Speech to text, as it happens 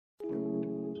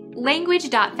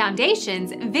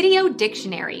Language.Foundation's Video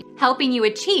Dictionary, helping you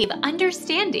achieve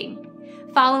understanding.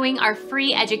 Following our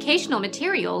free educational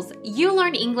materials, you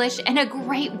learn English in a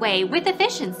great way with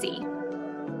efficiency.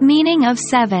 Meaning of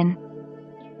 7.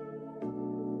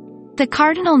 The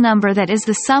cardinal number that is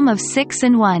the sum of 6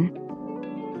 and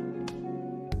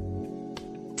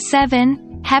 1.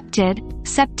 7, heptad,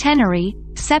 septenary,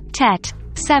 septet,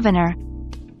 sevener.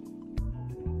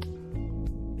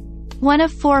 1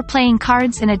 of 4 playing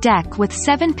cards in a deck with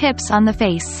 7 pips on the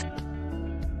face.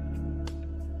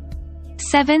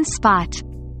 7 spot.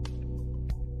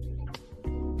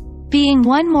 Being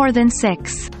 1 more than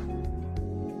 6.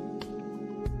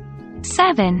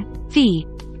 7 fee.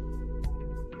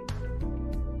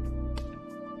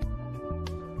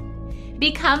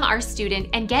 Become our student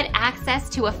and get access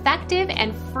to effective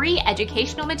and free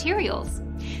educational materials.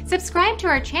 Subscribe to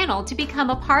our channel to become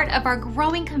a part of our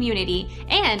growing community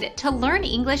and to learn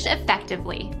English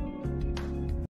effectively.